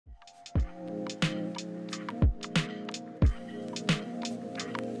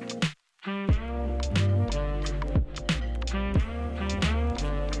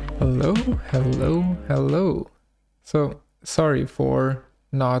Hello, hello, hello. So, sorry for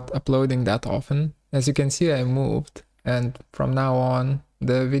not uploading that often. As you can see, I moved, and from now on,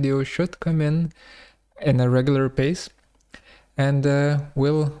 the video should come in a regular pace. And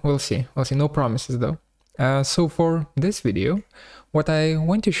we'll see. We'll see. No promises though. So for this video, what I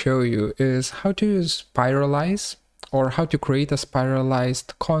want to show you is how to spiralize or how to create a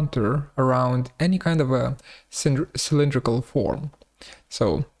spiralized contour around any kind of a cylindrical form.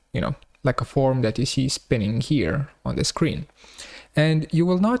 So, like a form that you see spinning here on the screen. And you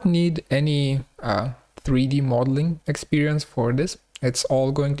will not need any 3D modeling experience for this. It's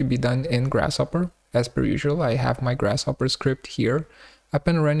all going to be done in Grasshopper. As per usual, I have my Grasshopper script here up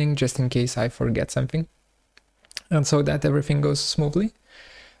and running just in case I forget something. And so that everything goes smoothly.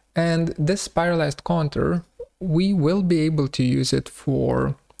 And this spiralized contour, we will be able to use it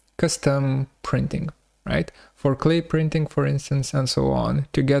for custom printing, right? For clay printing, for instance, and so on,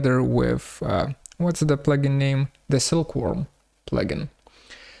 together with, what's the plugin name? The Silkworm plugin.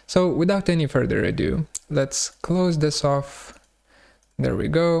 So without any further ado, let's close this off. There we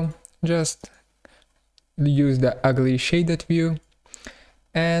go. Just use the ugly shaded view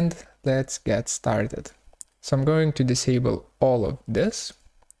and let's get started. So I'm going to disable all of this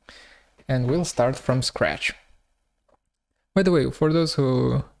and we'll start from scratch. By the way, for those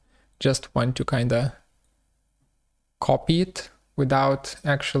who just want to kind of copy it without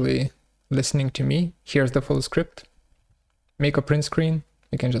actually listening to me, here's the full script. Make a print screen,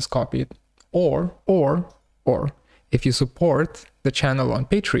 you can just copy it. Or if you support the channel on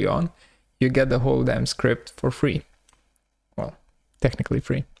Patreon, you get the whole damn script for free. Well, technically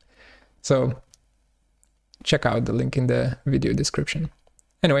free. So check out the link in the video description.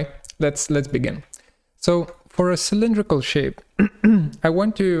 Anyway, let's begin. So for a cylindrical shape, I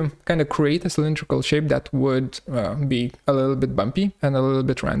want to kind of create a cylindrical shape that would be a little bit bumpy and a little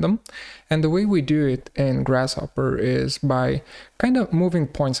bit random. And the way we do it in Grasshopper is by kind of moving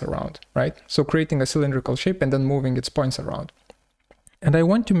points around, right? So creating a cylindrical shape and then moving its points around. And I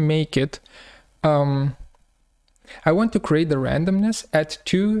want to make it, I want to create the randomness at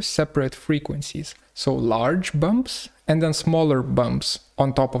two separate frequencies. So large bumps and then smaller bumps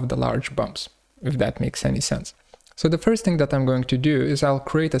on top of the large bumps, if that makes any sense. So the first thing that I'm going to do is I'll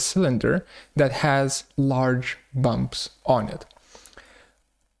create a cylinder that has large bumps on it.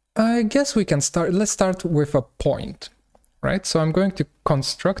 I guess we can start, let's start with a point, right? So I'm going to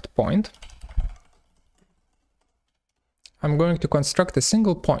construct point. I'm going to construct a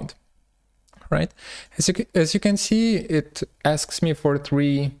single point, right? As you can see, it asks me for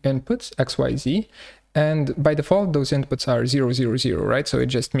 3 inputs, X, Y, Z. And by default, those inputs are 0, 0, 0, right? So it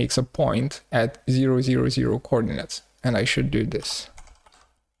just makes a point at 0, 0, 0 coordinates. And I should do this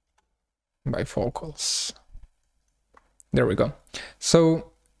bifocals. There we go.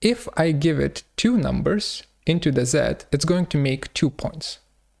 So if I give it 2 numbers into the Z, it's going to make 2 points,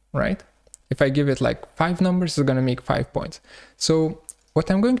 right? If I give it like 5 numbers, it's going to make 5 points. So what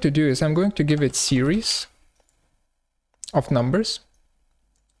I'm going to do is I'm going to give it series of numbers,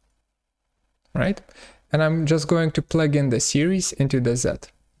 right? And I'm just going to plug in the series into the Z.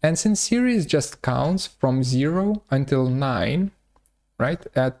 And since series just counts from 0 until 9, right?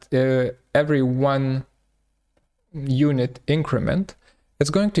 At every 1 unit increment, it's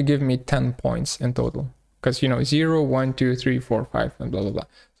going to give me 10 points in total. Because, 0, 1, 2, 3, 4, 5, and blah, blah, blah.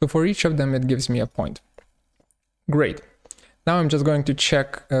 So for each of them, it gives me a point. Great. Now I'm just going to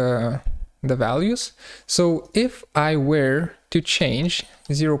check the values. So if I were to change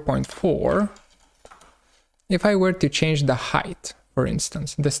 0.4, if I were to change the height, for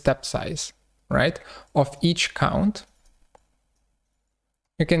instance, the step size, right, of each count,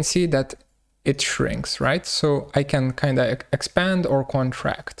 you can see that it shrinks, right? So I can kind of expand or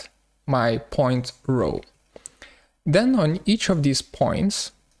contract my point row. Then on each of these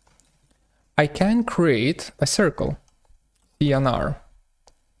points, I can create a circle, CNR,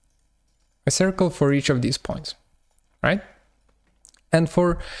 a circle for each of these points, right? And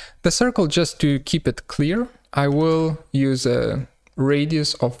for the circle, just to keep it clear, I will use a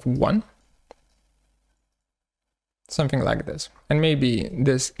radius of 1, something like this. And maybe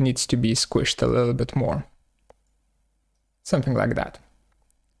this needs to be squished a little bit more, something like that.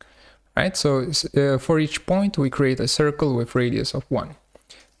 Right, so for each point, we create a circle with radius of 1.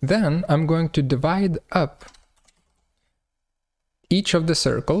 Then I'm going to divide up each of the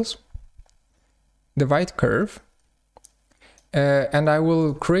circles, divide curve, and I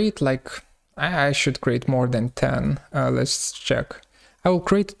will create like, I should create more than 10. Let's check. I will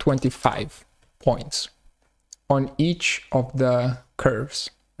create 25 points on each of the curves,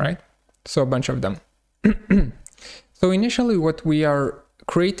 right? So a bunch of them. So initially what we are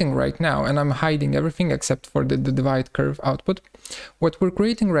creating right now, and I'm hiding everything except for the divide curve output, what we're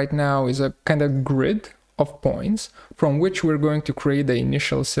creating right now is a kind of grid of points from which we're going to create the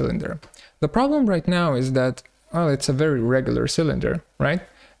initial cylinder. The problem right now is that, well, it's a very regular cylinder, right?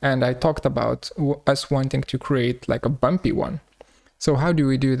 And I talked about us wanting to create like a bumpy one. So how do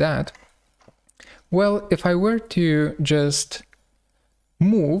we do that? Well, if I were to just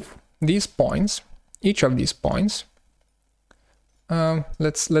move these points, each of these points,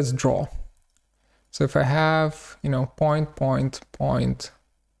 let's draw. So if I have, you know, point, point, point,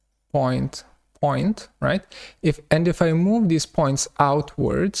 point, point, right? If I move these points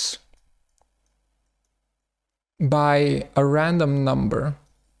outwards by a random number,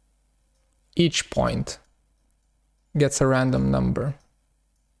 each point gets a random number,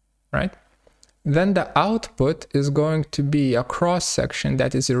 right? Then the output is going to be a cross section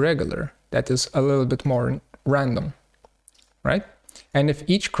that is irregular, that is a little bit more random, right? And if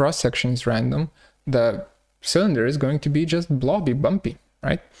each cross section is random, the cylinder is going to be just blobby, bumpy,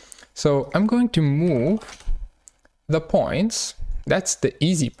 right? So I'm going to move the points. That's the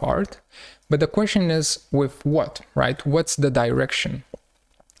easy part. But the question is with what, right? What's the direction?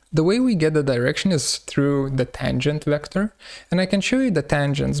 The way we get the direction is through the tangent vector. And I can show you the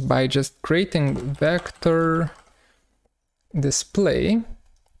tangents by just creating vector display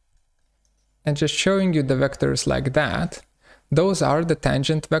and just showing you the vectors like that. Those are the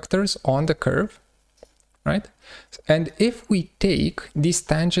tangent vectors on the curve, right? And if we take these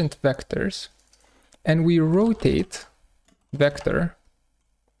tangent vectors and we rotate vector,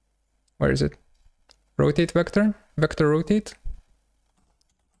 where is it? Rotate vector, vector rotate.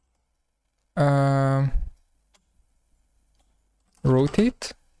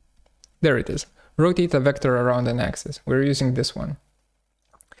 Rotate, there it is. Rotate a vector around an axis. We're using this one.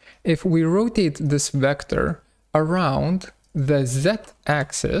 If we rotate this vector around the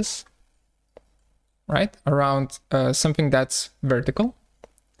z-axis, right, around something that's vertical,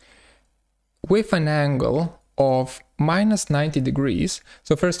 with an angle of minus 90 degrees.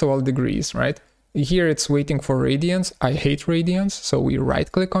 So first of all, degrees, right? Here it's waiting for radians. I hate radians, so we right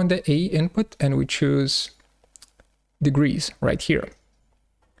click on the A input and we choose degrees right here.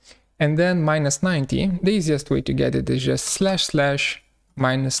 And then minus 90, the easiest way to get it is just /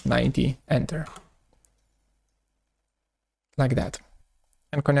 minus 90, enter. Like that.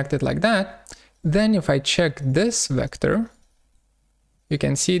 And connect it like that. Then if I check this vector, you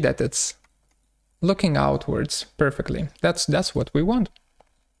can see that it's looking outwards perfectly. That's what we want.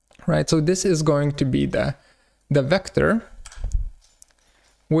 Right, so this is going to be the vector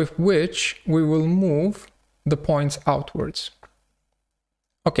with which we will move the points outwards.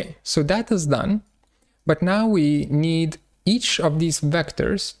 Okay, so that is done, but now we need each of these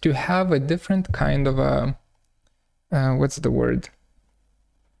vectors to have a different kind of a, what's the word?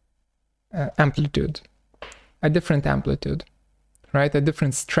 Amplitude. A different amplitude, right? A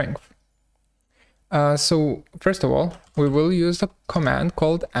different strength. So first of all, we will use a command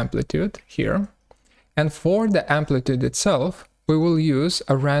called amplitude here. And for the amplitude itself, we will use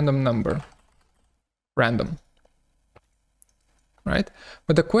a random number. Random. Right?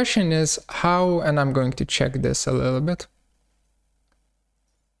 But the question is how, and I'm going to check this a little bit.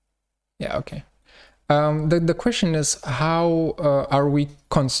 Yeah, okay. The question is how are we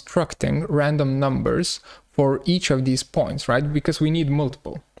constructing random numbers for each of these points, right? Because we need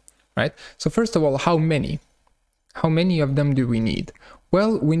multiple. Right? So first of all, how many? How many of them do we need?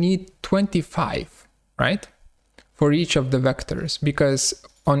 Well, we need 25, right? For each of the vectors, because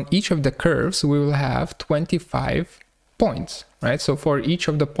on each of the curves, we will have 25 points, right? So for each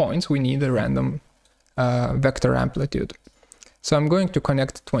of the points, we need a random vector amplitude. So I'm going to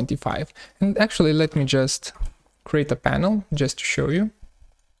connect 25. And actually, let me just create a panel just to show you.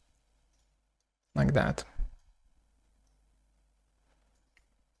 Like that.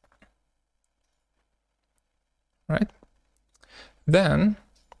 Right? Then,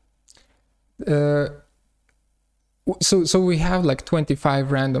 so we have like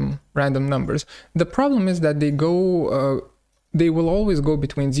 25 random numbers. The problem is that they will always go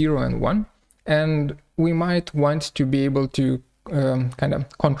between 0 and 1, and we might want to be able to kind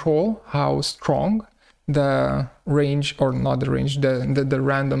of control how strong the range, or not the range, the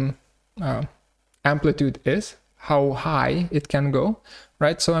random amplitude is, how high it can go,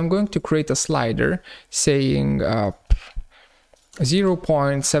 right? So I'm going to create a slider saying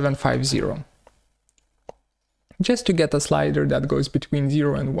 0.750, just to get a slider that goes between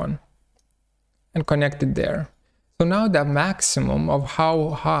 0 and 1 and connect it there. So now the maximum of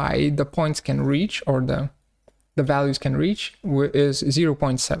how high the points can reach, or the values can reach, is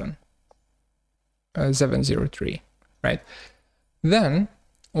 0.703, right? Then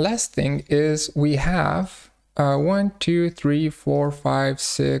last thing is we have 1, 2, 3, 4, 5,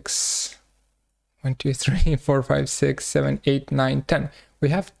 6, 1, 2, 3, 4, 5, 6, 7, 8, 9, 10. We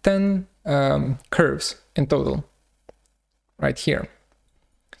have 10 curves in total right here.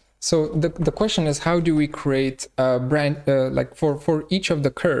 So the question is, how do we create a like for each of the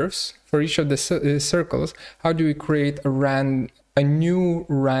curves, for each of the circles, how do we create a new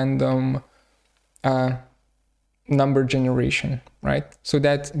random number generation, right? So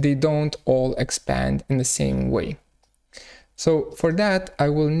that they don't all expand in the same way. So for that, I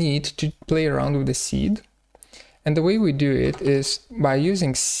will need to play around with the seed. And the way we do it is by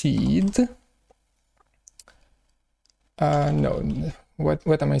using seed. No,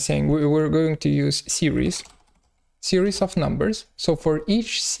 what am I saying? We're going to use series of numbers. So for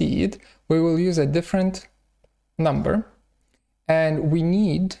each seed, we will use a different number. And we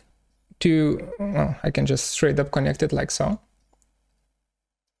need to, I can just straight up connect it like so.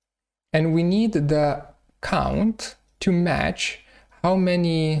 And we need the count to match how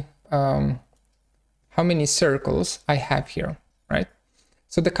many circles I have here, right?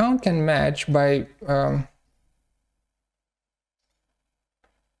 So the count can match by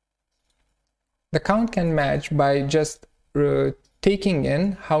just taking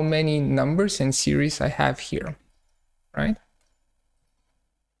in how many numbers in series I have here, right?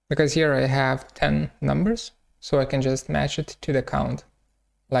 Because here I have 10 numbers, so I can just match it to the count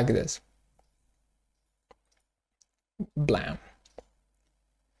like this. Blam.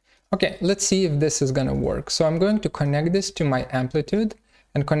 Okay, let's see if this is gonna work. So I'm going to connect this to my amplitude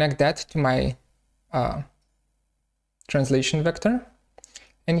and connect that to my translation vector.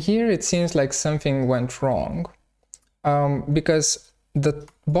 And here it seems like something went wrong because the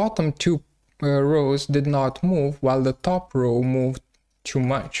bottom two rows did not move while the top row moved too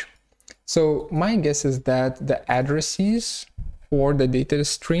much. So my guess is that the addresses for the data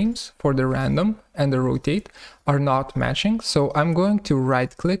streams for the random and the rotate are not matching. So I'm going to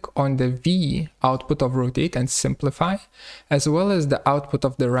right click on the V output of rotate and simplify, as well as the output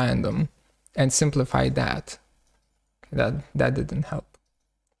of the random and simplify that. That didn't help.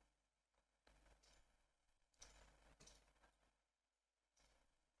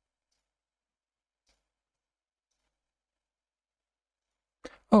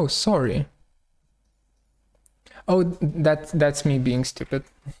 Oh, sorry. Oh, that's me being stupid.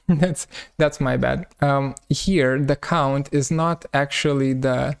 that's my bad. Here the count is not actually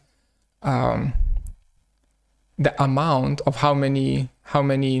the amount of how many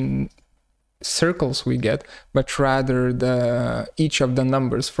circles we get, but rather each of the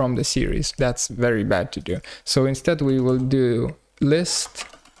numbers from the series. That's very bad to do. So instead we will do list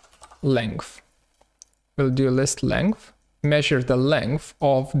length. We'll do list length, measure the length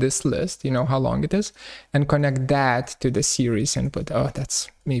of this list, you know how long it is, and connect that to the series input. Oh, that's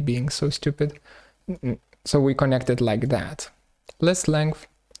me being so stupid. So we connect it like that. List length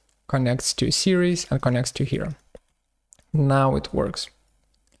connects to series and connects to here. Now it works.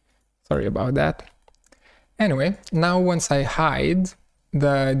 Sorry about that. Anyway, now once I hide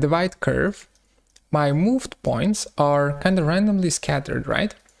the divide curve, my moved points are kind of randomly scattered,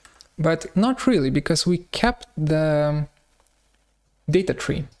 right? But not really, because we kept the data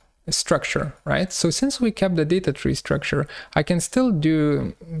tree structure, right? So since we kept the data tree structure, I can still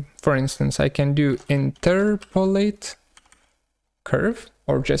do, for instance, I can do interpolate curve,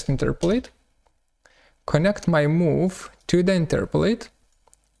 or just interpolate, connect my move to the interpolate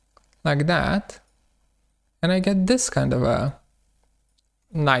like that, and I get this kind of a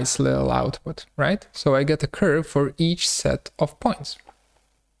nice little output, right? So I get a curve for each set of points.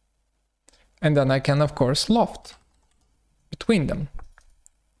 And then I can, of course, loft between them,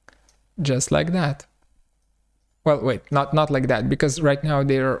 just like that. Well, wait, not like that, because right now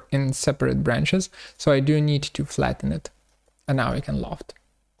they're in separate branches, so I do need to flatten it. And now I can loft,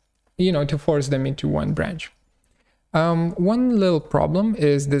 you know, to force them into one branch. One little problem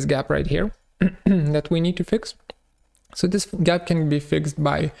is this gap right here that we need to fix. So this gap can be fixed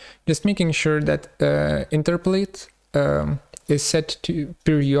by just making sure that interpolate is set to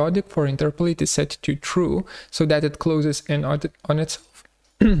periodic for interpolate is set to true, so that it closes in on itself.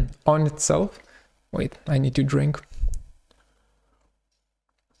 On itself. Wait, I need to drink.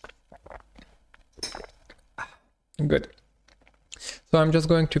 Good. So I'm just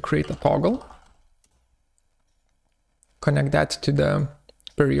going to create a toggle, connect that to the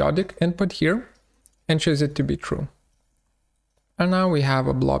periodic input here, and choose it to be true. And now we have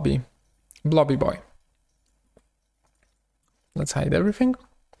a blobby boy. Let's hide everything.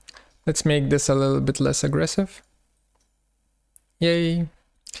 Let's make this a little bit less aggressive. Yay.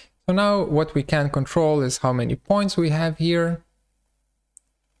 So now what we can control is how many points we have here.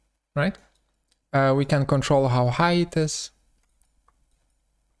 right? We can control how high it is.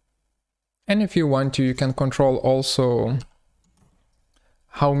 And if you want to, you can control also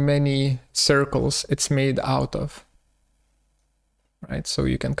how many circles it's made out of, right? So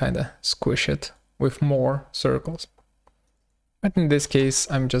you can kind of squish it with more circles. But in this case,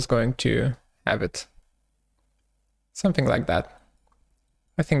 I'm just going to have it something like that.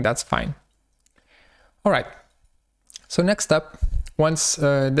 I think that's fine. All right. So next up, once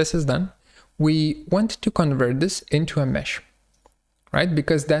this is done, we want to convert this into a mesh, right?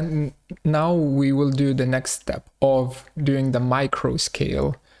 Because then now we will do the next step of doing the micro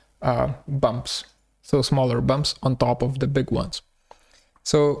scale bumps. So smaller bumps on top of the big ones.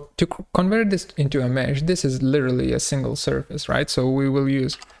 So to convert this into a mesh, this is literally a single surface, right? So we will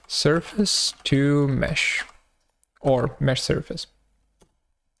use surface to mesh or mesh surface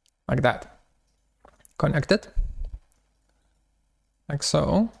like that. Connect it like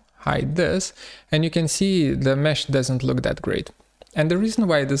so, hide this, and you can see the mesh doesn't look that great. And the reason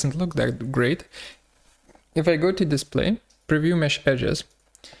why it doesn't look that great, if I go to display, preview mesh edges,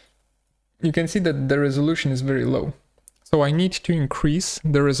 you can see that the resolution is very low. So I need to increase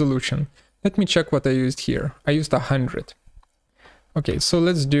the resolution. Let me check what I used here. I used 100. Okay, so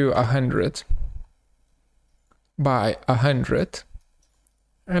let's do 100 by 100.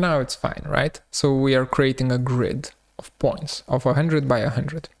 And now it's fine, right? So we are creating a grid of points of 100 by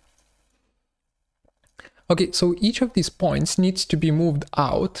 100. Okay, so each of these points needs to be moved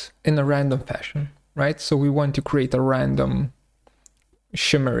out in a random fashion, right? So we want to create a random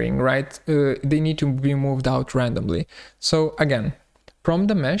shimmering, right? They need to be moved out randomly. So again, from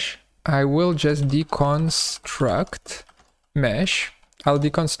the mesh, I will just deconstruct mesh. I'll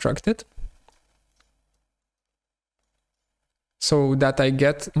deconstruct it so that I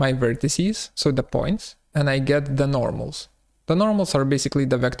get my vertices, so the points, and I get the normals. The normals are basically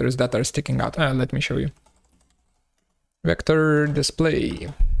the vectors that are sticking out. Let me show you. Vector display.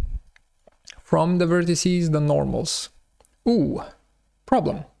 From the vertices, the normals. Ooh,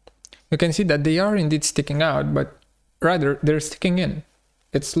 problem. You can see that they are indeed sticking out, but rather they're sticking in.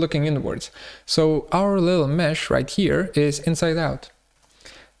 It's looking inwards. So our little mesh right here is inside out.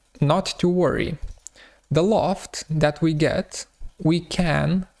 Not to worry. The loft that we get, we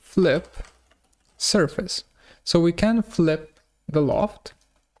can flip surface. So we can flip the loft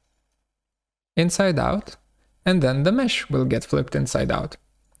inside out, and then the mesh will get flipped inside out.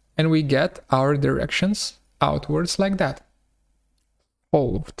 And we get our directions outwards like that.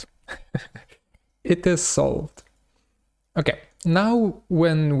 Solved. It is solved. Okay, now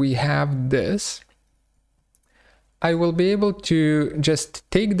when we have this, I will be able to just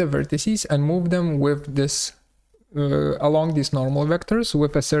take the vertices and move them with this along these normal vectors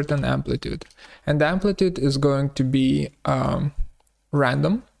with a certain amplitude. And the amplitude is going to be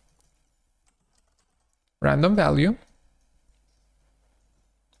random value,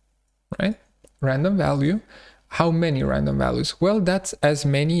 right? Random value. How many random values? Well, that's as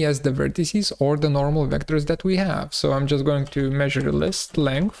many as the vertices or the normal vectors that we have. So I'm just going to measure the list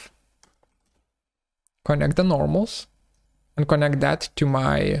length, connect the normals, and connect that to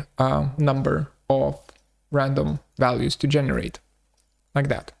my number of random values to generate, like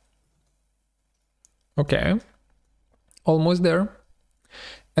that. Okay, almost there.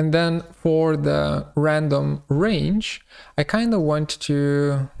 And then for the random range, I kind of want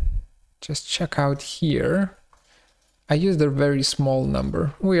to just check out here. I used a very small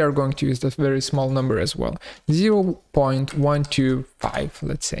number. We are going to use this very small number as well. 0.125,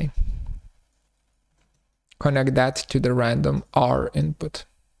 let's say. Connect that to the random R input,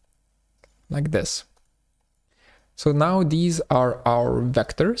 like this. So now these are our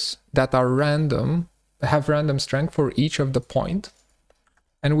vectors that are random, have random strength for each of the point.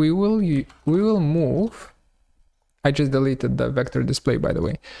 And we will move, I just deleted the vector display, by the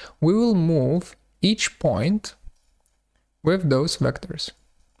way. We will move each point with those vectors,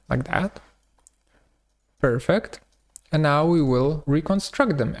 like that. Perfect. And now we will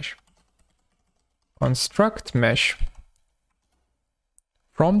reconstruct the mesh. Construct mesh.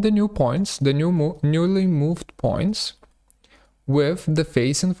 From the new points, the newly moved points, with the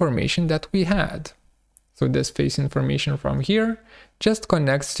face information that we had. So this face information from here just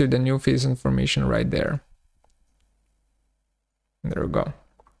connects to the new face information right there. There we go.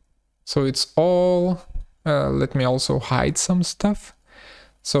 So it's all, let me also hide some stuff.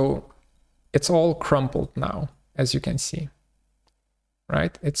 So it's all crumpled now, as you can see,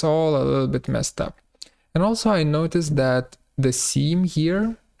 right? It's all a little bit messed up. And also I noticed that the seam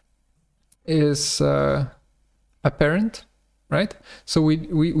here is apparent, right? So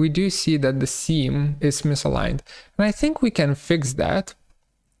we do see that the seam is misaligned. And I think we can fix that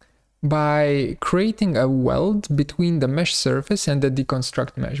by creating a weld between the mesh surface and the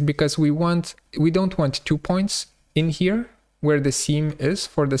deconstruct mesh, because we don't want 2 points in here where the seam is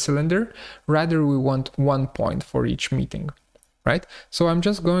for the cylinder. Rather, we want 1 point for each meeting, right? So I'm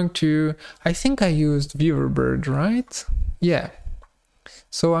just going to, I think I used ViewerBird, right? Yeah.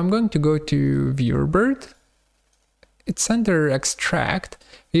 So I'm going to go to ViewerBird. It's under extract,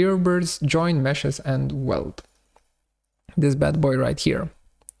 ViewerBird's join meshes and weld. This bad boy right here.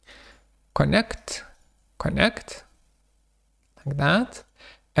 Connect, connect, like that.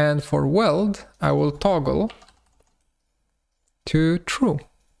 And for weld, I will toggle to true,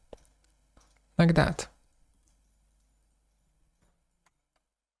 like that.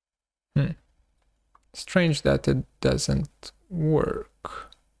 Strange that it doesn't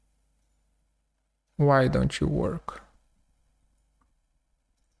work. Why don't you work?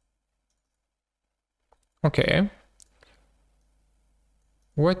 Okay.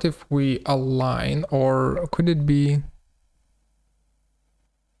 What if we align, or could it be?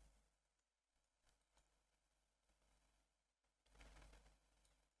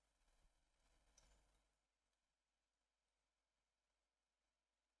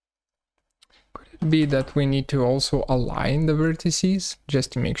 Could it be that we need to also align the vertices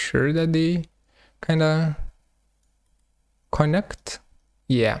just to make sure that they kind of connect?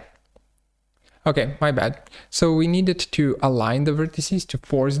 Yeah. Okay, my bad. So we needed to align the vertices to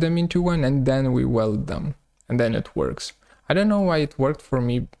force them into one, and then we weld them, and then it works. I don't know why it worked for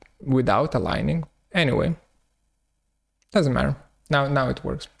me without aligning. Anyway, doesn't matter. Now it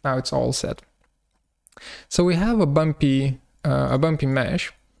works. Now it's all set. So we have a bumpy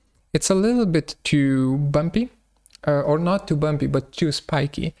mesh. It's a little bit too bumpy, or not too bumpy, but too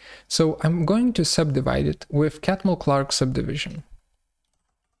spiky. So I'm going to subdivide it with Catmull-Clark subdivision.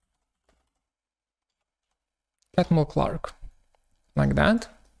 Catmull-Clark, like that.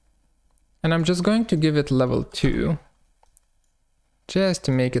 And I'm just going to give it level 2, just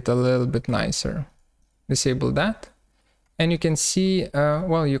to make it a little bit nicer. Disable that. And you can see,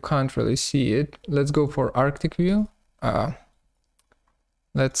 well, you can't really see it. Let's go for Arctic view.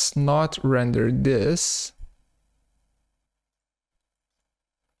 Let's not render this.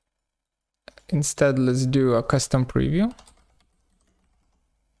 Instead, let's do a custom preview.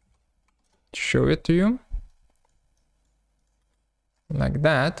 Show it to you. Like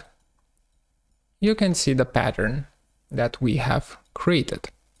that. You can see the pattern that we have created.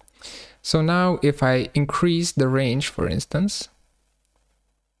 So now if I increase the range, for instance,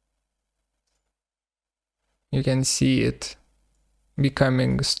 you can see it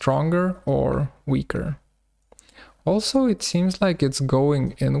becoming stronger or weaker. Also, it seems like it's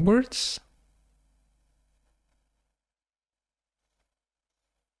going inwards.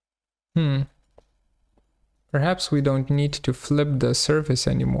 Perhaps we don't need to flip the surface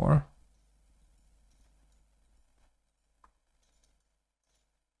anymore.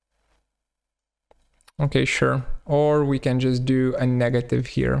 Okay, sure. Or we can just do a negative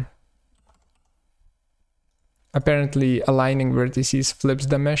here. Apparently, aligning vertices flips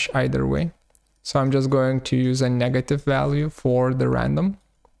the mesh either way. So I'm just going to use a negative value for the random.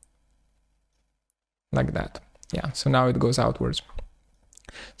 Like that. Yeah, so now it goes outwards.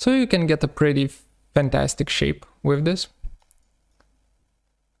 So you can get a pretty fantastic shape with this.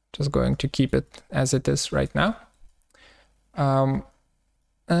 Just going to keep it as it is right now. And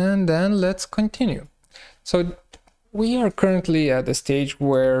then let's continue. So we are currently at a stage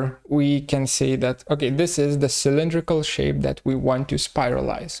where we can say that, okay, this is the cylindrical shape that we want to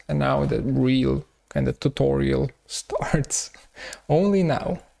spiralize. And now the real kind of tutorial starts. Only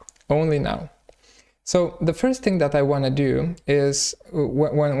now. So the first thing that I want to do is,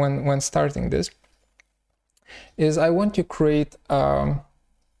 when starting this, is I want to create a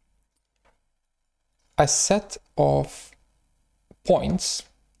set of points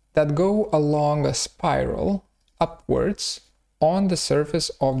that go along a spiral upwards on the surface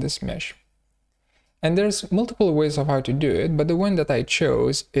of this mesh. And there's multiple ways of how to do it, but the one that I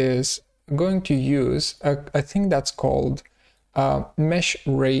chose is going to use a thing that's called mesh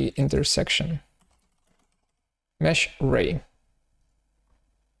ray intersection. Mesh ray.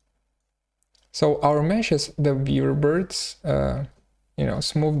 So our mesh is the ViewerBird's,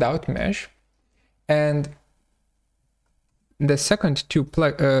 smoothed out mesh, and the second two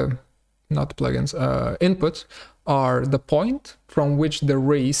inputs are the point from which the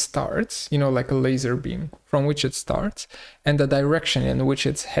ray starts, like a laser beam, from which it starts, and the direction in which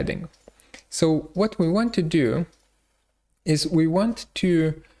it's heading. So what we want to do is we want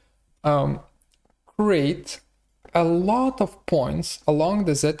to create a lot of points along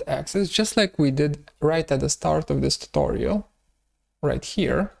the z-axis, just like we did right at the start of this tutorial, right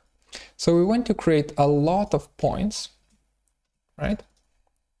here. So we want to create a lot of points, right?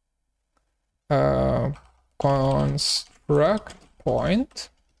 Construct point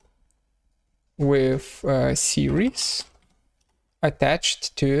with a series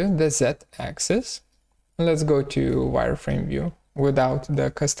attached to the z-axis. Let's go to wireframe view without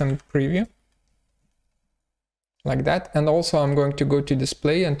the custom preview, like that. And also I'm going to go to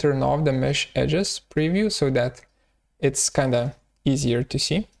display and turn off the mesh edges preview so that it's kind of easier to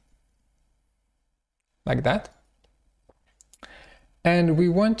see, like that. And we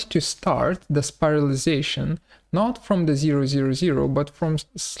want to start the spiralization not from the 0, 0, 0, but from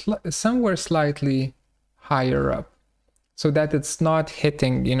somewhere slightly higher up, so that it's not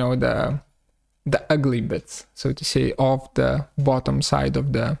hitting, you know, the ugly bits, so to say, of the bottom side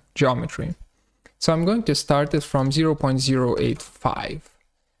of the geometry. So I'm going to start it from 0.085, if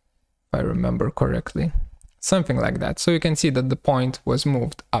I remember correctly, something like that. So you can see that the point was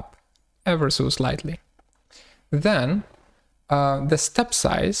moved up ever so slightly. Then the step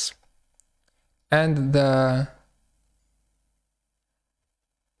size and the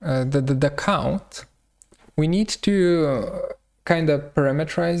count, we need to kind of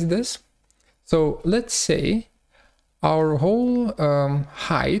parameterize this. So let's say our whole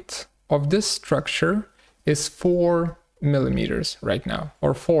height of this structure is 4 millimeters right now,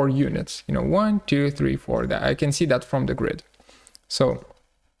 or 4 units, you know, 1, 2, 3, 4, that I can see that from the grid. So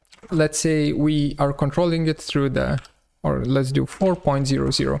let's say we are controlling it through the, or let's do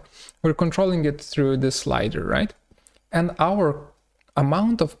 4.00. We're controlling it through the slider, right? And our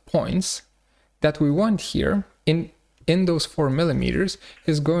amount of points that we want here in those 4 millimeters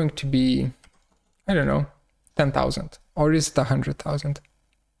is going to be, I don't know, 10,000, or is it 100,000?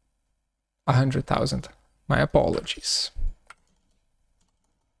 100,000. My apologies.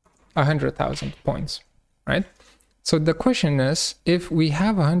 100,000 points, right? So the question is, if we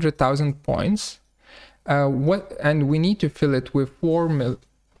have 100,000 points, and we need to fill it with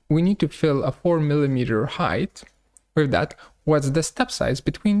we need to fill a 4 millimeter height with that, what's the step size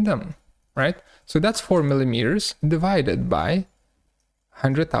between them, right? So that's 4 millimeters divided by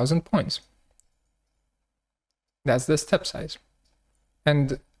 100,000 points. That's the step size.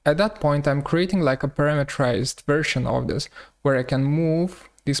 And at that point, I'm creating like a parameterized version of this where I can move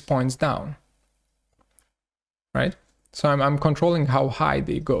these points down, right? So I'm controlling how high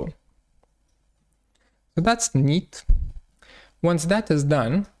they go. So that's neat. Once that is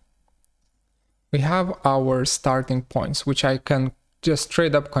done, we have our starting points, which I can just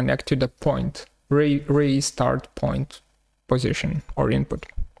straight up connect to the point, ray start point position or input.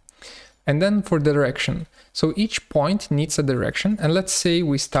 And then for the direction. So each point needs a direction. And let's say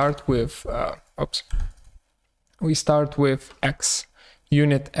we start with, we start with X,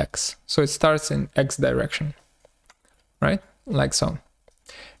 unit X. So it starts in X direction, right? Like so.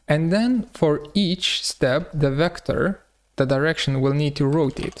 And then for each step, the vector, the direction will need to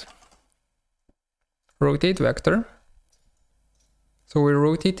rotate. Rotate vector. So we're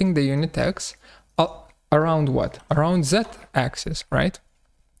rotating the unit X around what? Around Z axis, right?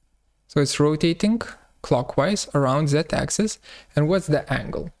 So it's rotating clockwise around Z axis. And what's the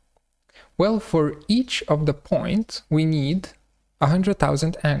angle? Well, for each of the points, we need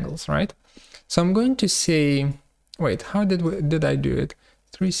 100,000 angles, right? So I'm going to say, wait, how did I do it?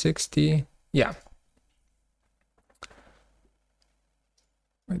 360, yeah.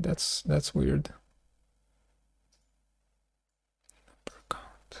 Wait, that's weird.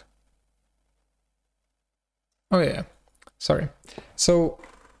 Oh yeah, sorry. So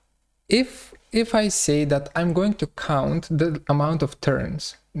if I say that I'm going to count the amount of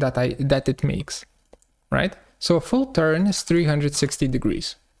turns that it makes, right? So a full turn is 360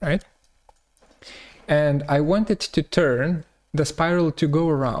 degrees, right? And I want it to turn, the spiral to go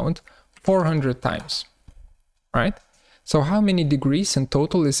around 400 times, right? So how many degrees in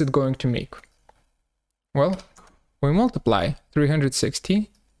total is it going to make? Well, we multiply 360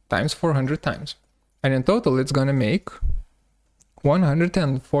 times 400 times. And in total, it's going to make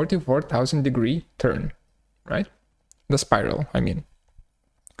 144,000 degree turn, right? The spiral, I mean.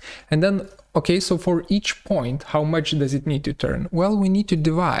 And then, okay, so for each point, how much does it need to turn? Well, we need to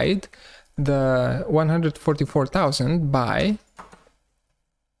divide the 144,000 by,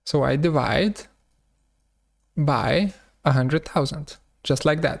 so I divide by 100,000, just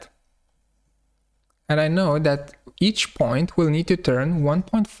like that. And I know that each point will need to turn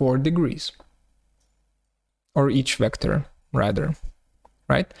 1.4 degrees. Or each vector, rather,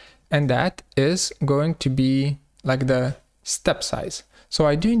 right? And that is going to be like the step size. So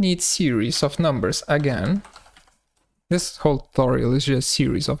I do need series of numbers again. This whole tutorial is just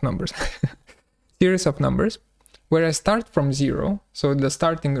series of numbers. Series of numbers. where I start from 0, so the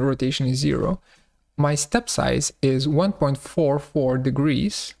starting rotation is 0, my step size is 1.44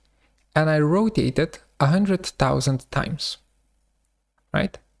 degrees, and I rotate it 100,000 times,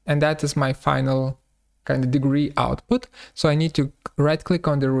 right? And that is my final kind of degree output. So I need to right click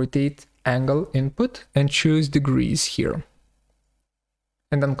on the rotate angle input and choose degrees here,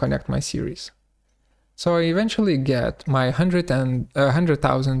 and then connect my series. So I eventually get my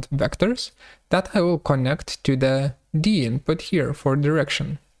 100,000 vectors that I will connect to the D input here for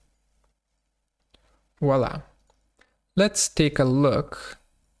direction. Voila. Let's take a look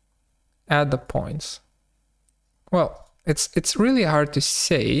at the points. Well, it's really hard to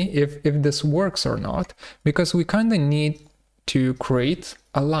say if this works or not, because we kind of need to create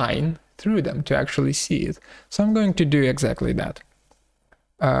a line through them to actually see it. So I'm going to do exactly that.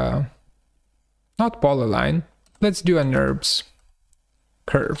 Not polyline, let's do a NURBS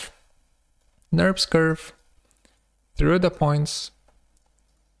curve. NURBS curve through the points,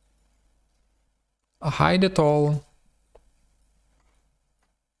 hide it all.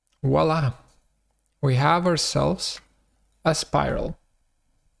 Voila, we have ourselves a spiral.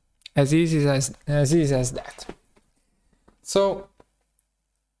 As easy as that. So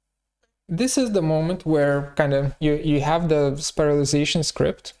this is the moment where kind of you have the spiralization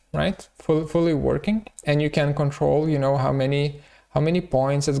script, right, fully working, and you can control, you know, how many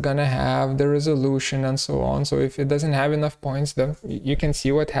points it's gonna have, the resolution, and so on. So if it doesn't have enough points, then you can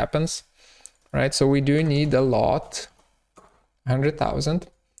see what happens, right? So we do need a lot, 100,000.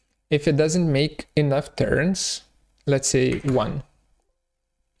 If it doesn't make enough turns, let's say 1,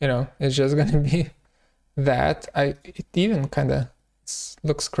 you know, it's just gonna be that. It even kind of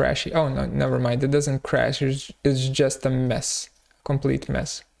looks crashy. Oh no, never mind, it doesn't crash, it's just a mess, complete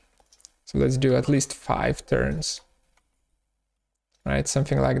mess. So let's do at least 5 turns, right?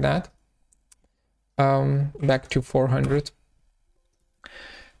 Something like that. Back to 400,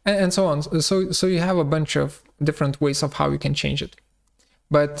 and so on. So you have a bunch of different ways of how you can change it,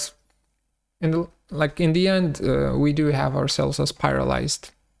 but in the end, we do have ourselves a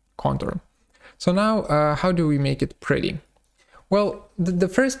spiralized contour. So now, how do we make it pretty? Well, the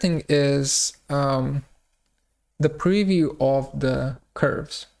first thing is the preview of the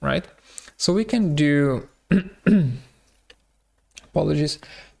curves, right? So we can do, apologies,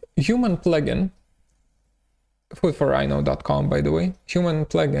 human plugin, foodforrhino.com, by the way. Human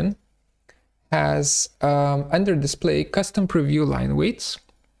plugin has under display custom preview line weights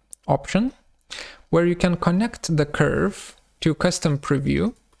option, where you can connect the curve to custom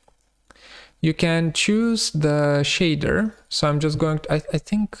preview. You can choose the shader. So I'm just going to, I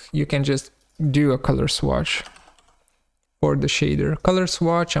think you can just do a color swatch for the shader. Color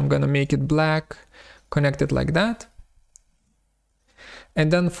swatch, I'm gonna make it black, connect it like that.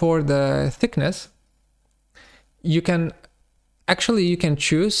 And then for the thickness, you can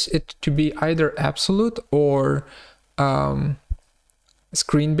choose it to be either absolute or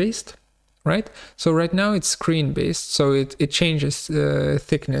screen based, right? So right now it's screen based, so it changes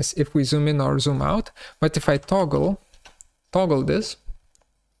thickness if we zoom in or zoom out. But if I toggle this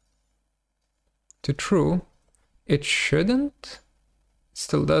to true, it shouldn't. It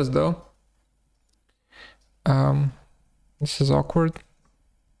still does though. This is awkward.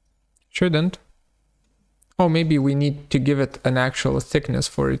 Shouldn't. Oh, maybe we need to give it an actual thickness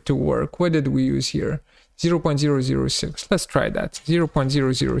for it to work. What did we use here? 0.006. Let's try that.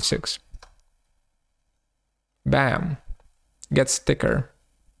 0.006. Bam. Gets thicker.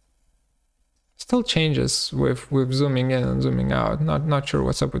 Still changes with zooming in and zooming out. Not sure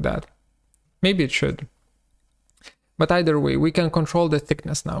what's up with that. Maybe it should. But either way, we can control the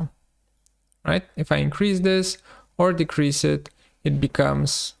thickness now, right? If I increase this or decrease it, it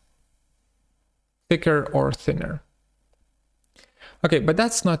becomes thicker or thinner. Okay, but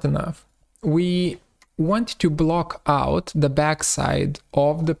that's not enough. We want to block out the backside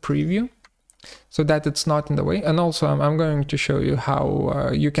of the preview so that it's not in the way. And also I'm going to show you how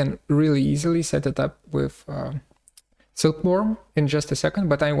you can really easily set it up with Silkworm in just a second,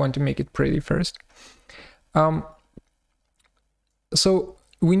 but I want to make it pretty first. So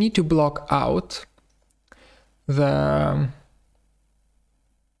we need to block out the,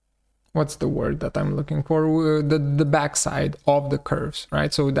 what's the word that I'm looking for? The backside of the curves,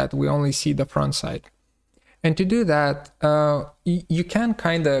 right? So that we only see the front side. And to do that, you can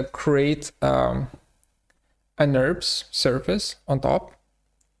kind of create a NURBS surface on top,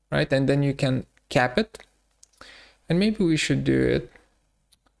 right? And then you can cap it. And maybe we should do it.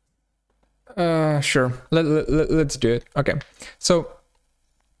 Sure, let's do it. Okay, so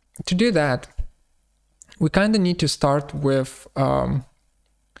to do that, we kind of need to start with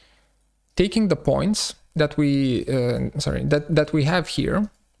taking the points that we that we have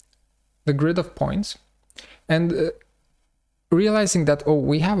here, the grid of points, and realizing that, oh,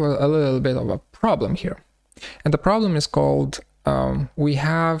 we have a little bit of a problem here. And the problem is called, we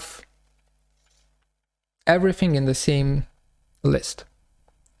have everything in the same list.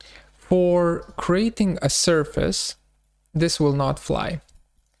 For creating a surface, this will not fly.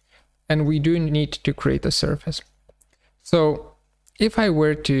 And we do need to create a surface. So if I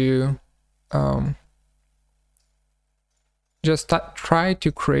were to just try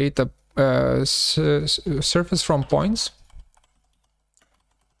to create a surface from points,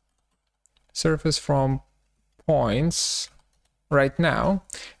 right now,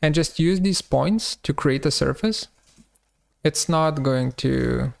 and just use these points to create a surface, it's not going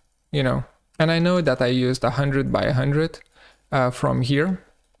to, you know, and I know that I used 100 by 100 from here,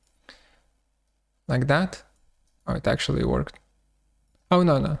 like that. Oh, it actually worked. Oh,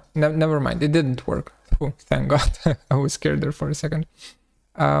 no, never mind, it didn't work. Oh, thank God. I was scared there for a second.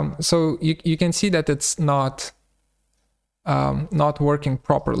 So you can see that it's not working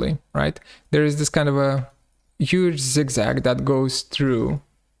properly, right? There is this kind of a huge zigzag that goes through,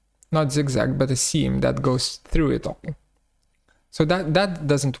 not zigzag, but a seam that goes through it all. So that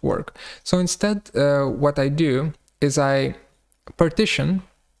doesn't work. So instead, what I do is I partition,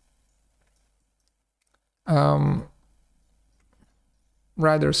 to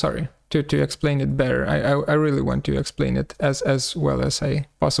explain it better. I really want to explain it as well as I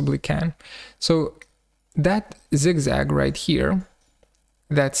possibly can. So that zigzag right here,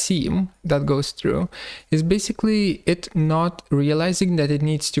 that seam that goes through, is basically it not realizing that it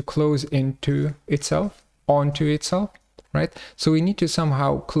needs to close into itself, onto itself, right? So we need to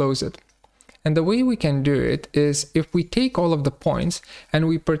somehow close it. And the way we can do it is if we take all of the points and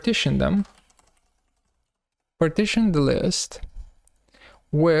we partition them, partition the list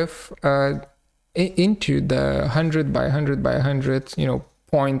with into the 100 by 100 by 100, you know,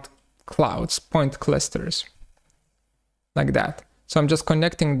 point clouds, point clusters, like that. So I'm just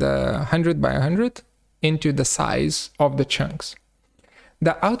connecting the 100 by 100 into the size of the chunks.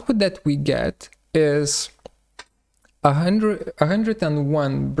 The output that we get is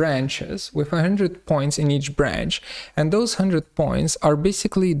 101 branches with 100 points in each branch, and those 100 points are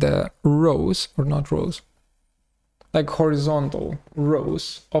basically the rows, or not rows, like horizontal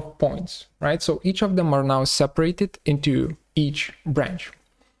rows of points, right? So each of them are now separated into each branch.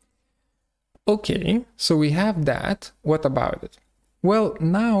 Okay, so we have that. What about it? Well,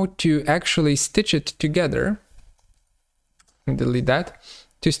 now to actually stitch it together, delete that.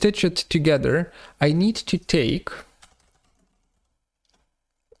 To stitch it together, I need to take,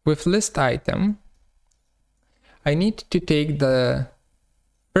 with list item, I need to take the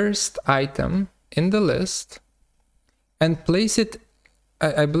first item in the list and place it,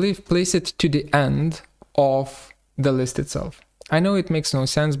 I believe, place it to the end of the list itself. I know it makes no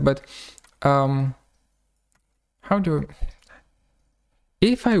sense, but how do,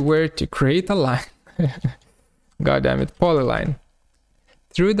 if I were to create a line, god damn it, polyline,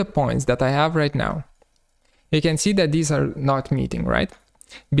 through the points that I have right now, you can see that these are not meeting, right?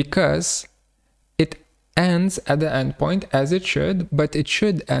 Because it ends at the end point as it should, but it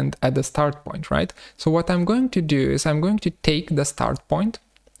should end at the start point, right? So what I'm going to do is I'm going to take the start point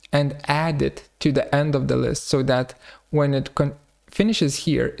and add it to the end of the list, so that when it finishes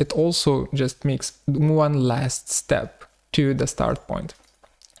here, it also just makes one last step to the start point,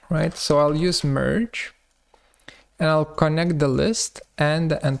 right? So I'll use merge, and I'll connect the list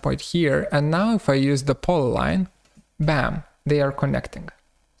and the endpoint here. And now if I use the polyline, bam, they are connecting.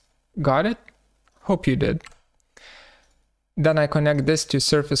 Got it? Hope you did. Then I connect this to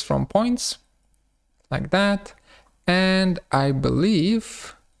surface from points, like that. And I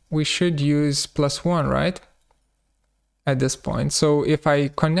believe we should use +1, right? At this point. So if I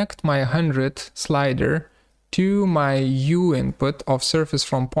connect my 100 slider to my U input of surface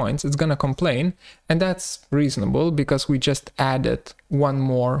from points, it's gonna complain, and that's reasonable because we just added one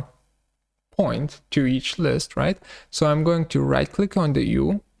more point to each list, right? So I'm going to right click on the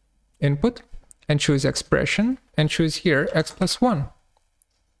U input and choose expression and choose here x + 1,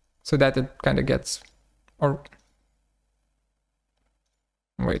 so that it kind of gets, or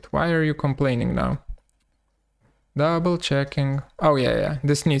wait, why are you complaining now? Double checking. Oh yeah,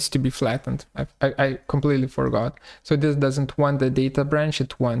 this needs to be flattened. I completely forgot. So this doesn't want the data branch,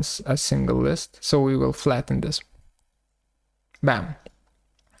 it wants a single list. So we will flatten this. Bam.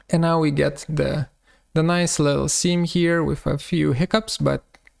 And now we get the nice little seam here with a few hiccups, but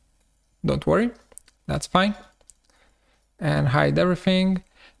don't worry, that's fine. And hide everything.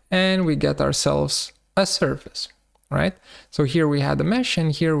 And we get ourselves a surface, right? So here we had a mesh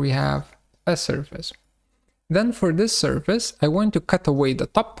and here we have a surface. Then for this surface, I want to cut away the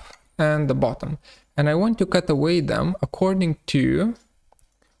top and the bottom. And I want to cut away them according to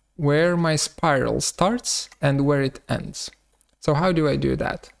where my spiral starts and where it ends. So how do I do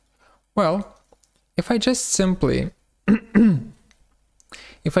that? Well, if I just simply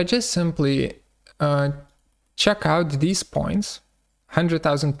check out these points,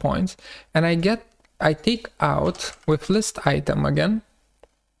 100,000 points, and I take out with list item again.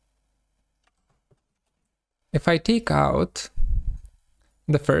 If I take out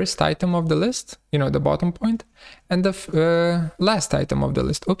the first item of the list, you know, the bottom point, and the last item of the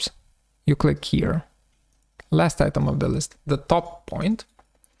list, oops, you click here, last item of the list, the top point,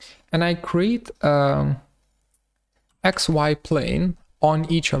 and I create a XY plane on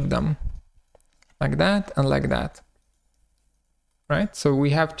each of them, like that and like that, right? So we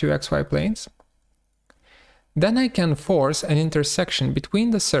have two XY planes. Then I can force an intersection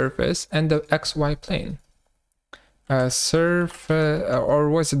between the surface and the XY plane. Or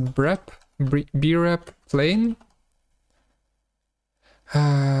was it BREP plane?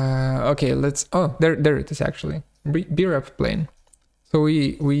 Okay, let's, oh, there it is actually, BREP plane. So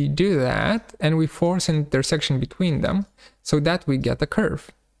we do that and we force an intersection between them so that we get a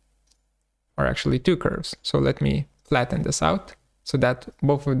curve, or actually two curves. So let me flatten this out so that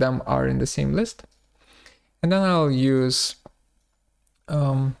both of them are in the same list. And then I'll use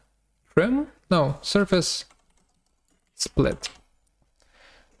surface split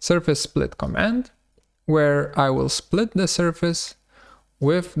command, where I will split the surface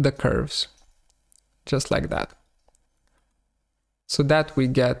with the curves, just like that, so that we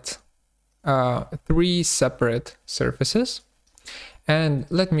get 3 separate surfaces. And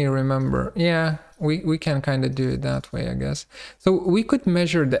let me remember, yeah, we can kind of do it that way, I guess. So we could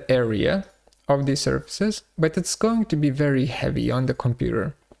measure the area of these surfaces, but it's going to be very heavy on the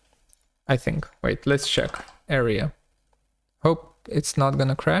computer, I think. Wait, let's check area. Hope it's not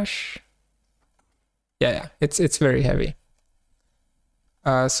gonna crash. Yeah, it's very heavy.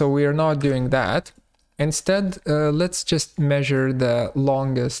 So we are not doing that. Instead, let's just measure the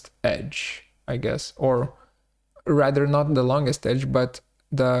longest edge, I guess, or rather not the longest edge, but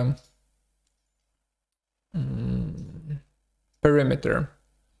the perimeter.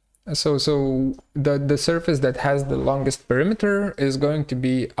 So the surface that has the longest perimeter is going to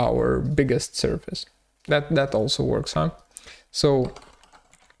be our biggest surface. That also works, huh? So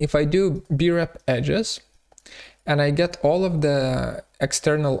if I do BREP edges and I get all of the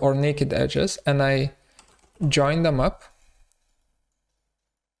external or naked edges and I join them up,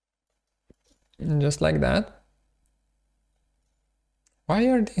 just like that. Why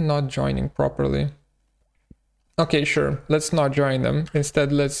are they not joining properly? Okay, sure, let's not join them.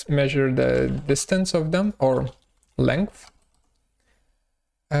 Instead, let's measure the distance of them, or length.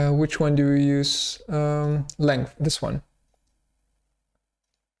 Which one do we use? Length, this one.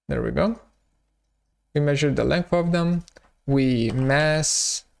 There we go. We measure the length of them. We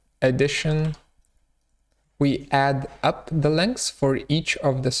mass addition. We add up the lengths for each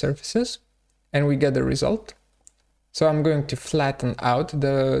of the surfaces and we get the result. So I'm going to flatten out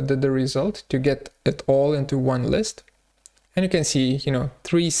the result to get it all into one list. And you can see, you know,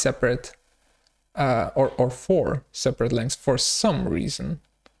 3 separate or 4 separate lengths for some reason.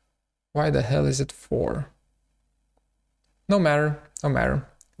 Why the hell is it 4? No matter, no matter.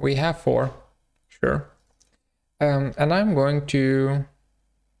 We have 4, sure. And I'm going to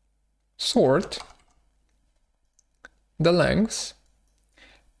sort the lengths,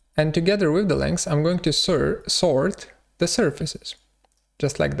 and together with the lengths, I'm going to sort the surfaces,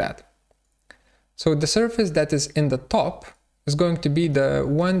 just like that. So the surface that is in the top is going to be the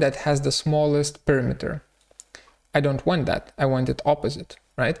one that has the smallest perimeter. I don't want that, I want it opposite,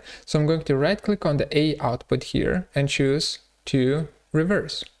 right? So I'm going to right click on the A output here and choose to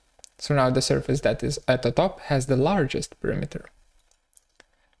reverse. So now the surface that is at the top has the largest perimeter.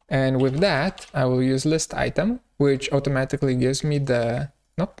 And with that, I will use list item, which automatically gives me the,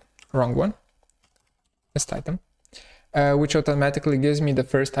 nope, wrong one, list item, which automatically gives me the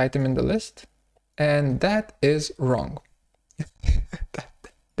first item in the list. And that is wrong.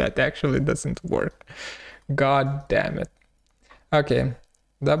 that actually doesn't work. God damn it. Okay,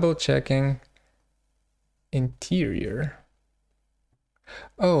 double checking interior.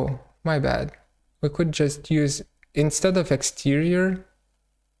 Oh, my bad. We could just use, instead of exterior,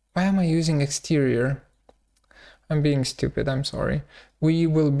 why am I using exterior? I'm being stupid, I'm sorry. We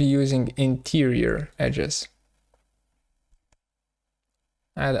will be using interior edges.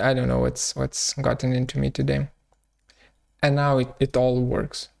 I don't know what's gotten into me today. And now it all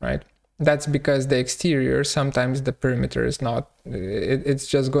works, right? That's because the exterior, sometimes the perimeter is not, it's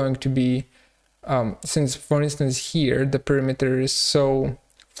just going to be since for instance here the perimeter is so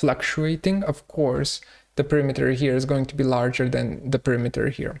fluctuating, of course the perimeter here is going to be larger than the perimeter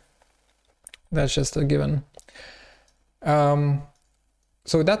here. That's just a given.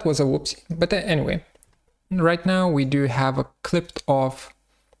 So that was a whoopsie, but anyway, right now we do have a clipped off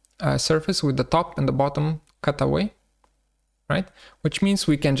surface with the top and the bottom cut away, right? Which means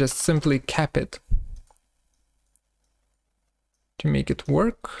we can just simply cap it to make it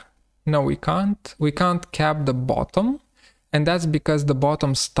work. No, we can't. We can't cap the bottom, and that's because the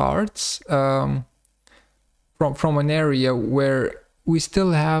bottom starts from an area where we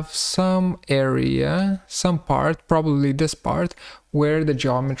still have some area, some part, probably this part, where the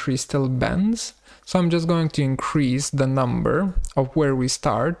geometry still bends. So I'm just going to increase the number of where we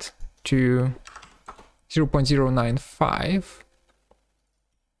start to 0.095.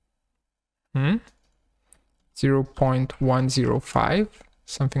 0.105,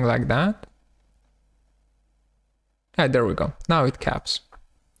 something like that. Ah, there we go. Now it caps.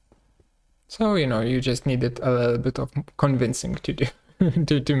 So, you know, you just needed a little bit of convincing to do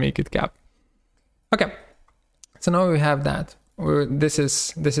to make it cap. Okay, so now we have that. This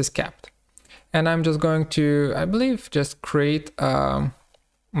is capped, and I'm just going to, I believe, just create a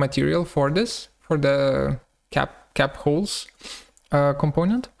material for this, for the cap holes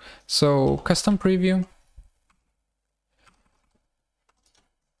component. So custom preview,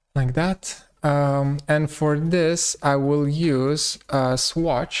 like that. And for this, I will use a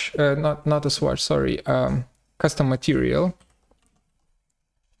swatch, not a swatch, sorry, custom material,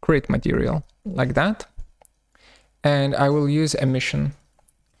 create material, like that. And I will use emission.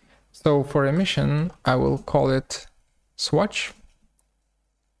 So for emission, I will call it swatch,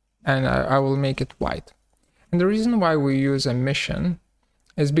 and I will make it white. And the reason why we use emission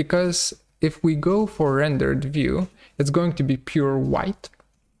is because if we go for rendered view, it's going to be pure white.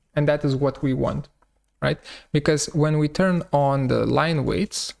 And that is what we want, right? Because when we turn on the line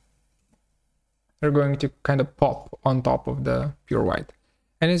weights, they're going to kind of pop on top of the pure white.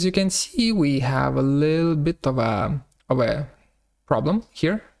 And as you can see, we have a little bit of a problem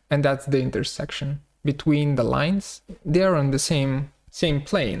here, and that's the intersection between the lines. They are on the same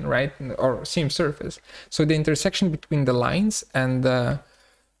plane, right? Or same surface. So the intersection between the lines and the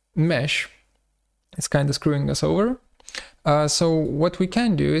mesh is kind of screwing us over. So what we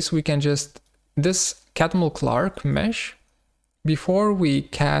can do is we can just, this Catmull-Clark mesh, before we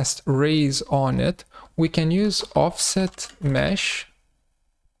cast rays on it, we can use offset mesh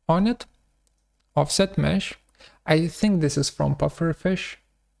on it. Offset mesh. I think this is from Pufferfish,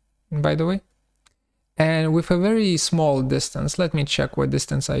 by the way. And with a very small distance, let me check what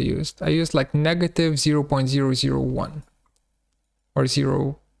distance I used. I used like negative 0.001 or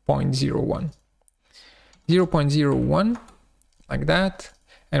 0.01. 0.01, like that,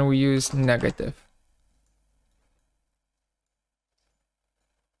 and we use negative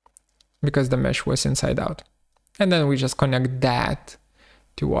because the mesh was inside out. And then we just connect that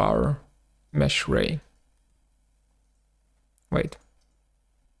to our mesh ray. Wait.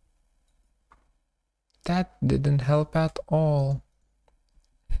 That didn't help at all.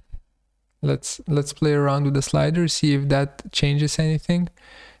 Let's play around with the slider, see if that changes anything.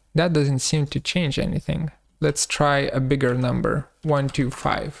 That doesn't seem to change anything. Let's try a bigger number,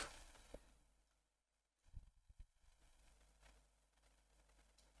 125.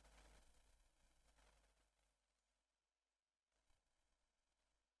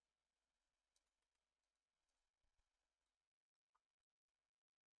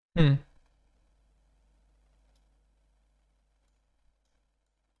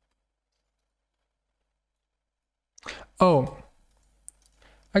 Oh,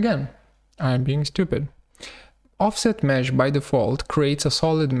 again, I'm being stupid. Offset mesh by default creates a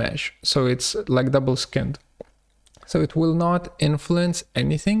solid mesh, so it's like double skinned. So it will not influence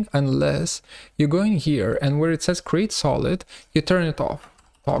anything unless you go in here and where it says create solid, you turn it off.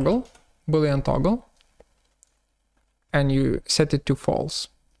 Toggle, Boolean toggle, and you set it to false.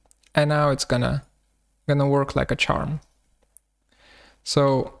 And now it's gonna work like a charm.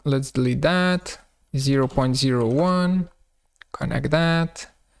 So let's delete that, 0.01, connect that.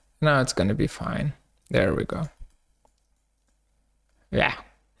 Now it's gonna be fine. There we go. Yeah.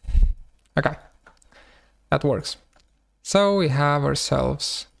 Okay. That works. So we have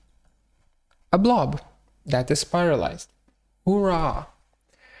ourselves a blob that is spiralized. Hoorah!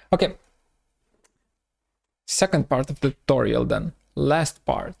 Okay. Second part of the tutorial then. Last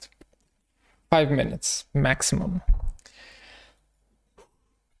part. 5 minutes maximum.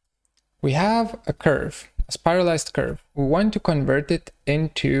 We have a curve, a spiralized curve. We want to convert it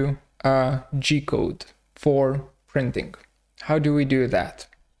into a G code for printing. How do we do that?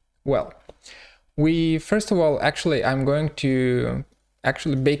 Well, we first of all, actually, I'm going to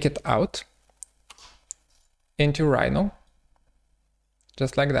actually bake it out into Rhino,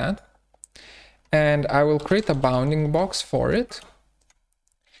 just like that. And I will create a bounding box for it.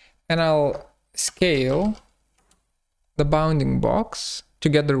 And I'll scale the bounding box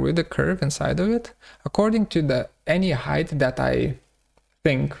together with the curve inside of it according to any height that I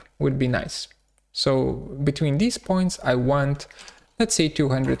think would be nice. So between these points, I want, let's say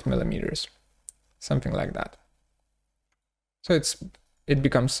 200 millimeters, something like that. So it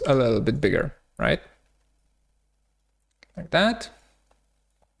becomes a little bit bigger, right? Like that.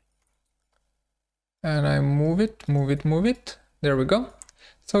 And I move it. There we go.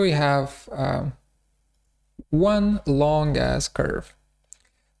 So we have one long ass curve.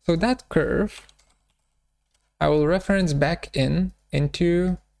 So that curve, I will reference back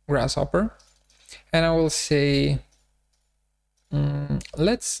into Grasshopper, and I will say,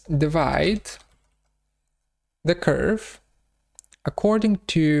 let's divide the curve according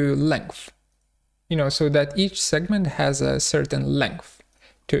to length, you know, so that each segment has a certain length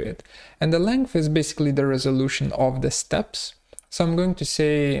to it. And the length is basically the resolution of the steps. So I'm going to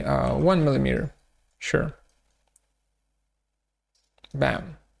say 1 millimeter. Sure.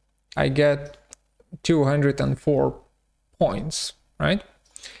 Bam. I get 204 points, right?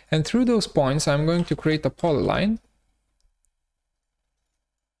 And through those points, I'm going to create a polyline.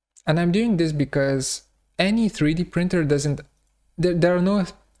 And I'm doing this because any 3D printer doesn't, there are no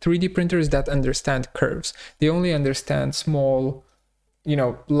 3D printers that understand curves. They only understand small, you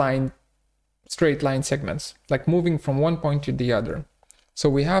know, straight line segments, like moving from one point to the other. So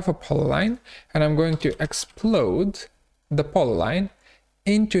we have a polyline, and I'm going to explode the polyline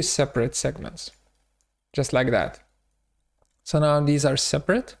into separate segments, just like that. So now these are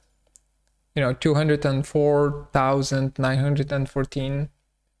separate, you know, 204,914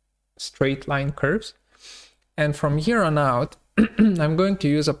 straight line curves. And from here on out, I'm going to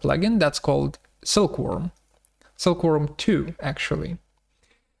use a plugin that's called Silkworm. Silkworm 2, actually.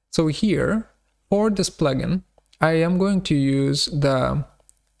 So here, for this plugin, I am going to use the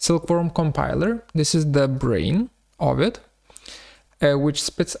Silkworm compiler. This is the brain of it, which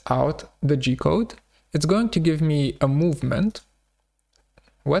spits out the G code. It's going to give me a movement.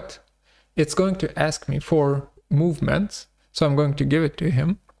 What? It's going to ask me for movements, so I'm going to give it to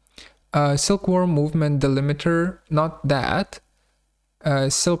him. Silkworm movement delimiter, not that.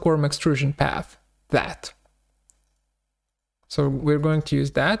 Silkworm extrusion path, that. So we're going to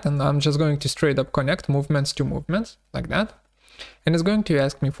use that, and I'm just going to straight up connect movements to movements, like that. And it's going to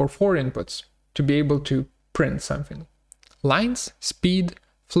ask me for 4 inputs to be able to print something. Lines, speed,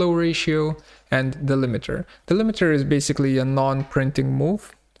 flow ratio, and delimiter. Delimiter is basically a non-printing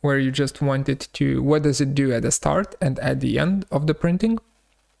move, where you just want it to, what does it do at the start and at the end of the printing?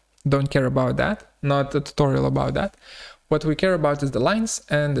 Don't care about that, not a tutorial about that. What we care about is the lines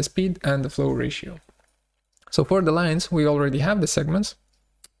and the speed and the flow ratio. So for the lines, we already have the segments.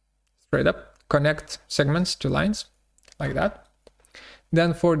 Straight up, connect segments to lines, like that.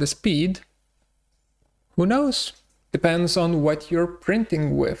 Then for the speed, who knows? Depends on what you're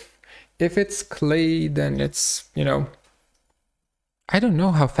printing with. If it's clay, then it's, you know, I don't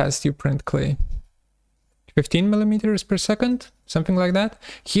know how fast you print clay. 15 millimeters per second, something like that.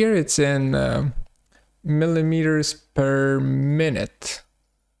 Here it's in millimeters per minute.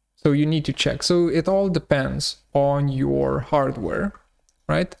 So you need to check. So it all depends on your hardware,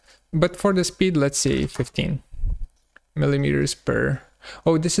 right? But for the speed, let's say 15 millimeters per,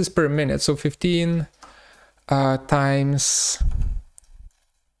 oh, this is per minute. So 15 times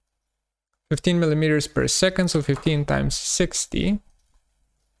 15 millimeters per second. So 15 times 60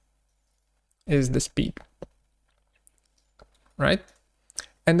 is the speed, right?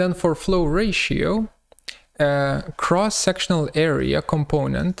 And then for flow ratio, cross-sectional area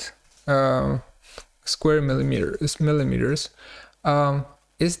component, square millimeters,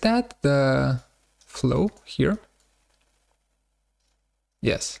 is that the flow here?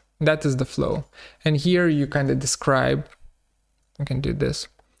 Yes, that is the flow. And here you kind of describe, I can do this.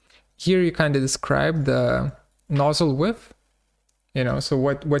 Here you kind of describe the nozzle width, you know, so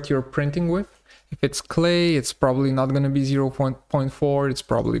what you're printing with. If it's clay, it's probably not going to be 0.4, it's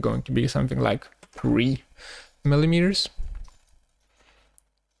probably going to be something like 3 millimeters.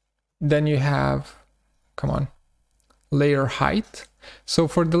 Then you have, come on, layer height. So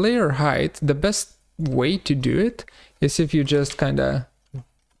for the layer height, the best way to do it is if you just kind of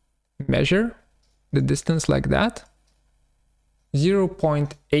measure the distance like that,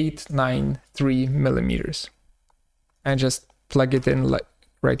 0.893 millimeters, and just plug it in like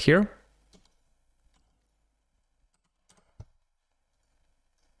right here.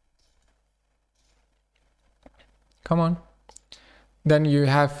 Come on. Then you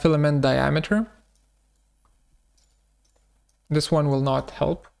have filament diameter. This one will not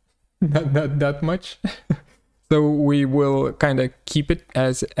help, not that much. So we will kind of keep it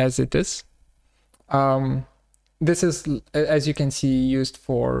as it is. This is, as you can see, used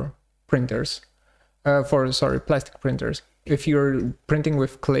for printers, plastic printers. If you're printing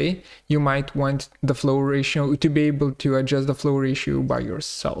with clay, you might want the flow ratio to be able to adjust the flow ratio by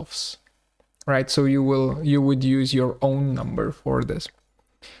yourselves, right? So you would use your own number for this.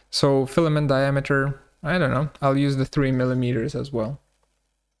 So filament diameter, I don't know, I'll use the 3 millimeters as well.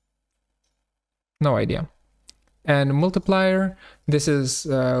 No idea. And multiplier, this is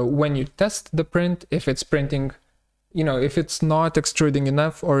when you test the print, if it's printing, you know, if it's not extruding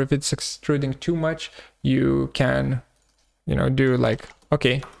enough or if it's extruding too much, you can, you know, do like,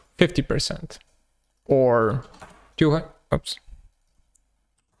 okay, 50% or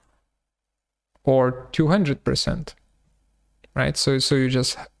 200%, right? So you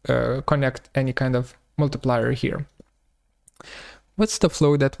just connect any kind of multiplier here. What's the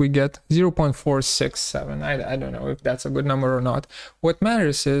flow that we get? 0.467. I don't know if that's a good number or not. What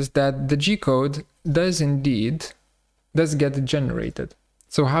matters is that the G-code does get generated.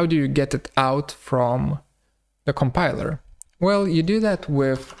 So how do you get it out from the compiler? Well, you do that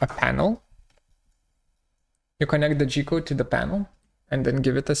with a panel. You connect the G-code to the panel and then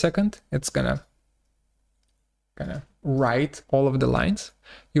give it a second. It's gonna write all of the lines.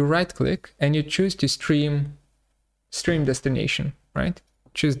 You right click and you choose to stream destination, right?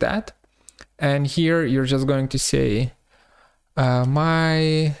 Choose that. And here you're just going to say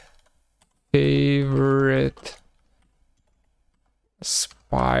my favorite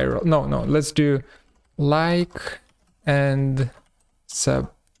spiral. No, let's do like and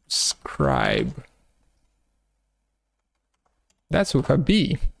subscribe. That's with a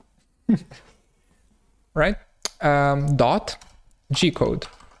B. Right? Dot G-code.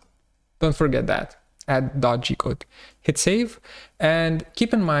 Don't forget that. Add dot G-code. Hit save. And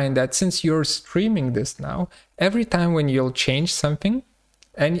keep in mind that since you're streaming this now, every time when you'll change something,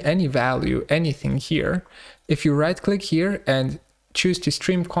 any value, anything here, if you right click here and choose to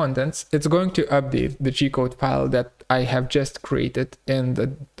stream contents, it's going to update the G-code file that I have just created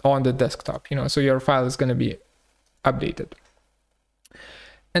on the desktop, you know, so your file is going to be updated.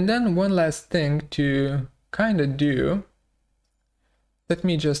 And then one last thing to kind of do, let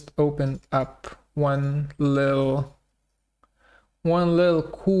me just open up one little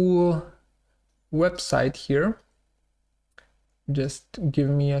cool website here. Just give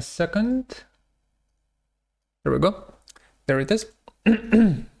me a second. There we go. There it is.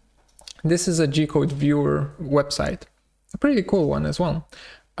 This is a G-code viewer website. A pretty cool one as well.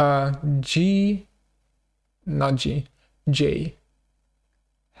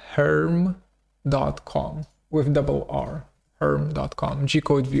 herm.com with double R. herm.com.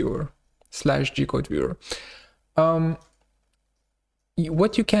 G-code viewer / G-code viewer.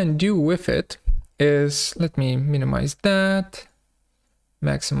 What you can do with it is, let me minimize that,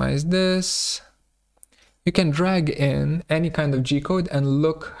 maximize this. You can drag in any kind of G-code and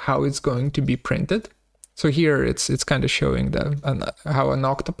look how it's going to be printed. So here it's kind of showing how an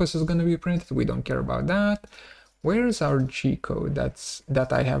octopus is going to be printed. We don't care about that. Where is our G-code that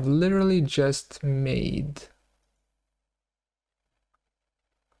I have literally just made?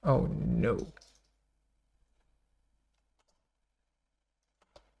 Oh no.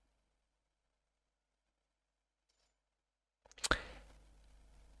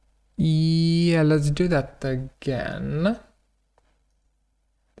 Yeah, let's do that again.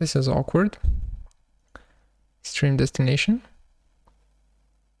 This is awkward. Stream destination.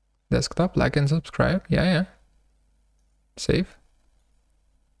 Desktop, like and subscribe. Yeah. Save.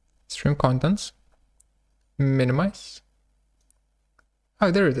 Stream contents. Minimize. Oh,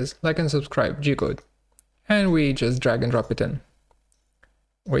 there it is. Like and subscribe. G-code. And we just drag and drop it in.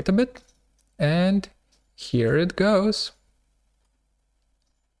 Wait a bit. And here it goes.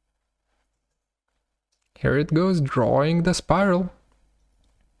 Here it goes, drawing the spiral.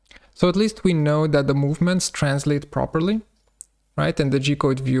 So at least we know that the movements translate properly, right? And the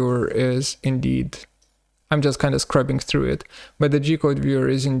G-code viewer is indeed, I'm just kind of scrubbing through it, but the G-code viewer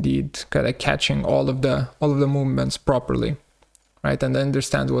is indeed kind of catching all of the movements properly, right? And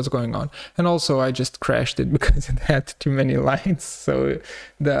understands what's going on. And also I just crashed it because it had too many lines. So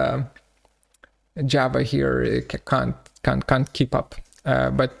the Java here it can't keep up,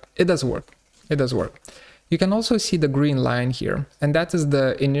 but it does work. It does work. You can also see the green line here, and that is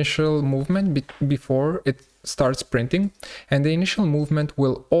the initial movement before it starts printing. And the initial movement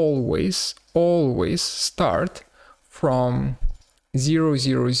will always start from 0,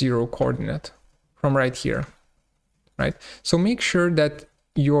 0, 0 coordinate, from right here. right? So make sure that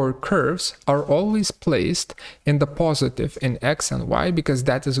your curves are always placed in the positive in X and Y, because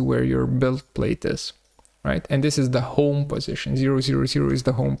that is where your build plate is, right? And this is the home position. 0, 0, 0 is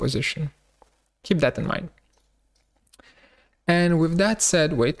the home position. Keep that in mind. And with that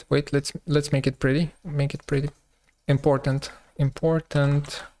said, wait, let's make it pretty. Make it pretty. Important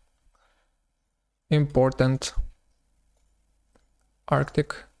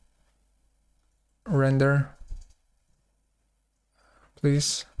Arctic render,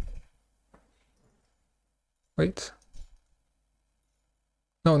 please. Wait.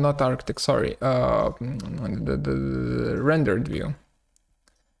 No, not Arctic, sorry. The rendered view.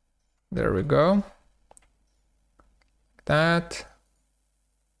 There we go. That.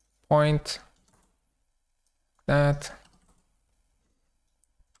 Point. That.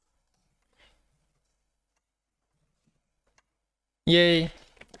 Yay.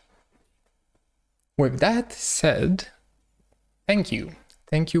 With that said, thank you.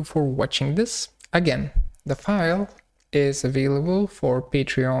 Thank you for watching this. Again, the file is available for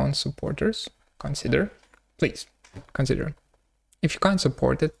Patreon supporters. Please consider. If you can't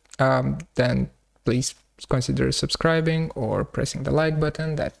support it, then please consider subscribing or pressing the like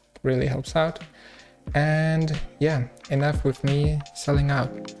button. That really helps out. And yeah, enough with me selling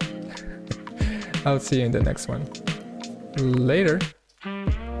out. I'll see you in the next one. Later.